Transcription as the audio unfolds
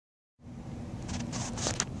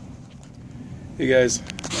Hey guys,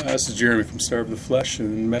 this is Jeremy from Starve the Flesh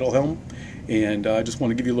and Metal Helm, and I just want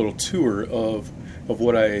to give you a little tour of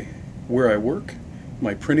where I work,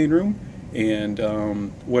 my printing room, and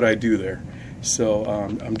what I do there. So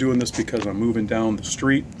I'm doing this because I'm moving down the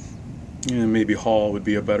street, and maybe hall would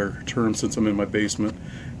be a better term since I'm in my basement.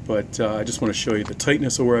 But I just want to show you the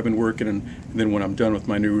tightness of where I've been working, and then when I'm done with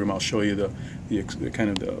my new room, I'll show you the kind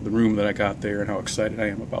of the room that I got there and how excited I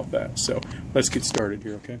am about that. So let's get started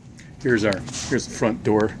here, okay? Here's the front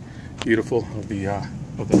door, beautiful, of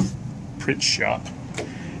the print shop,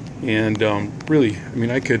 and really, I mean,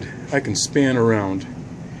 I can span around,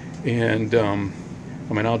 and I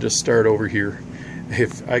mean, I'll just start over here.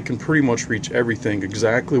 If I can pretty much reach everything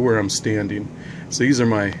exactly where I'm standing. So these are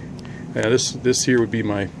my this here would be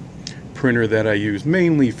my printer that I use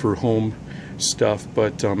mainly for home stuff,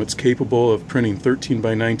 but it's capable of printing 13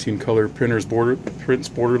 by 19 color prints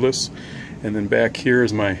borderless. And then back here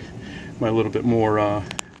is my little bit more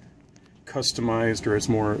customized, or it's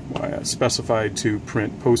more specified to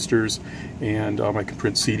print posters, and I can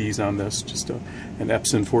print CDs on this. Just an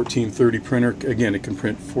Epson 1430 printer. Again, it can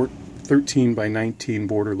print 13 by 19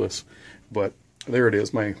 borderless. But there it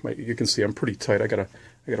is. You can see I'm pretty tight. I gotta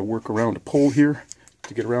work around a pole here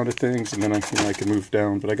to get around to things, and then I can move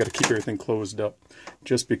down. But I got to keep everything closed up,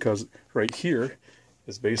 just because right here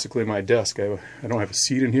is basically my desk. I don't have a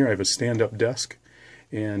seat in here. I have a stand-up desk,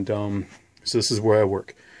 and so this is where I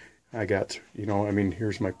work. I got, I mean,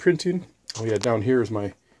 here's my printing. Oh yeah, down here is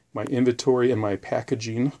my inventory and my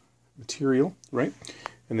packaging material, right?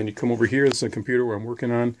 And then you come over here, this is a computer where I'm working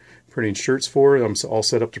on printing shirts for. I'm all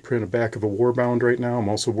set up to print a back of a Warbound right now. I'm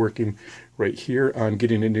also working right here on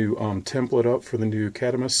getting a new template up for the new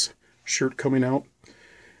Catamus shirt coming out.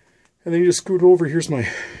 And then you just scoot over. Here's my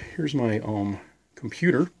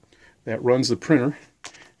computer that runs the printer,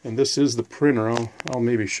 and this is the printer. I'll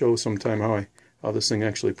maybe show sometime how this thing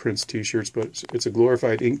actually prints t-shirts, but it's a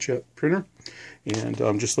glorified inkjet printer, and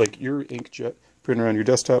just like your inkjet printer on your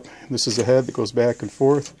desktop, this is a head that goes back and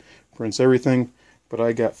forth, prints everything, but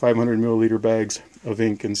I got 500 milliliter bags of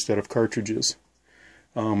ink instead of cartridges.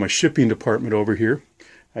 My shipping department over here,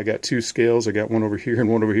 I got two scales. I got one over here and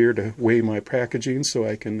one over here to weigh my packaging so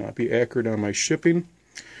I can be accurate on my shipping.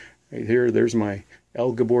 Right here, there's my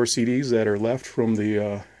El Gabor CDs that are left from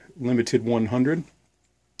the limited 100.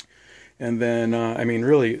 And then, I mean,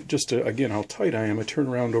 really, just to, again, how tight I am, I turn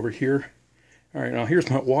around over here. All right, now here's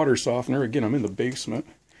my water softener. Again, I'm in the basement.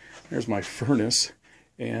 There's my furnace.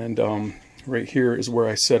 And right here is where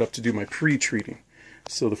I set up to do my pre-treating.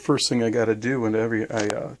 So the first thing I got to do whenever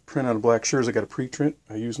I print on black shirts, I got to pre-treat.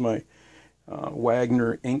 I use my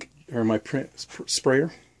Wagner ink, or my print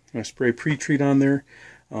sprayer. I spray pre-treat on there.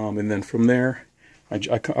 And then from there, I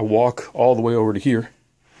walk all the way over to here,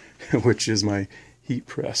 which is my heat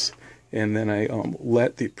press. And then I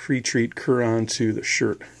let the pre-treat cure onto the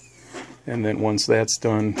shirt. And then once that's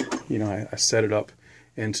done, I set it up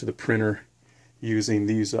into the printer using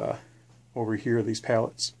these over here, these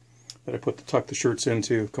pallets that I tuck the shirts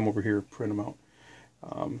into. Come over here, print them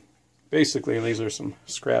out. Basically, these are some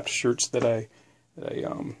scrapped shirts that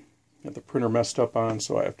the printer messed up on,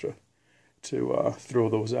 so I have to throw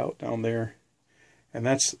those out down there. And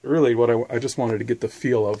that's really what I just wanted to get the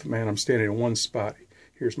feel of. Man, I'm standing in one spot.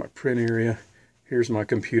 Here's my print area. Here's my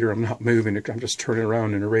computer. I'm not moving it. I'm just turning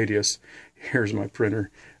around in a radius. Here's my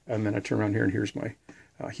printer. And then I turn around here, and here's my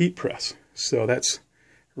heat press. So that's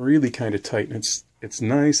really kind of tight. And it's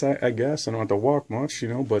nice, I guess. I don't have to walk much,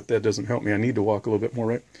 but that doesn't help me. I need to walk a little bit more,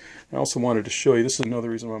 right? I also wanted to show you, this is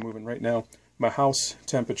another reason why I'm moving right now. My house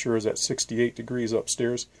temperature is at 68 degrees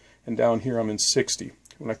upstairs, and down here I'm in 60.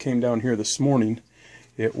 When I came down here this morning,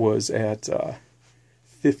 it was at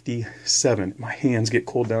 57. My hands get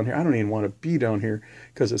cold down here. I don't even want to be down here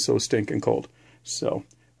because it's so stinking cold. So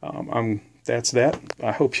that's that.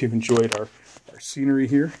 I hope you enjoyed our scenery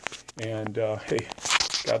here, and hey,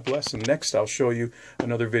 God bless. And next I'll show you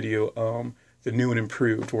another video, the new and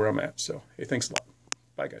improved, where I'm at. So hey, thanks a lot.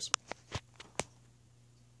 Bye guys.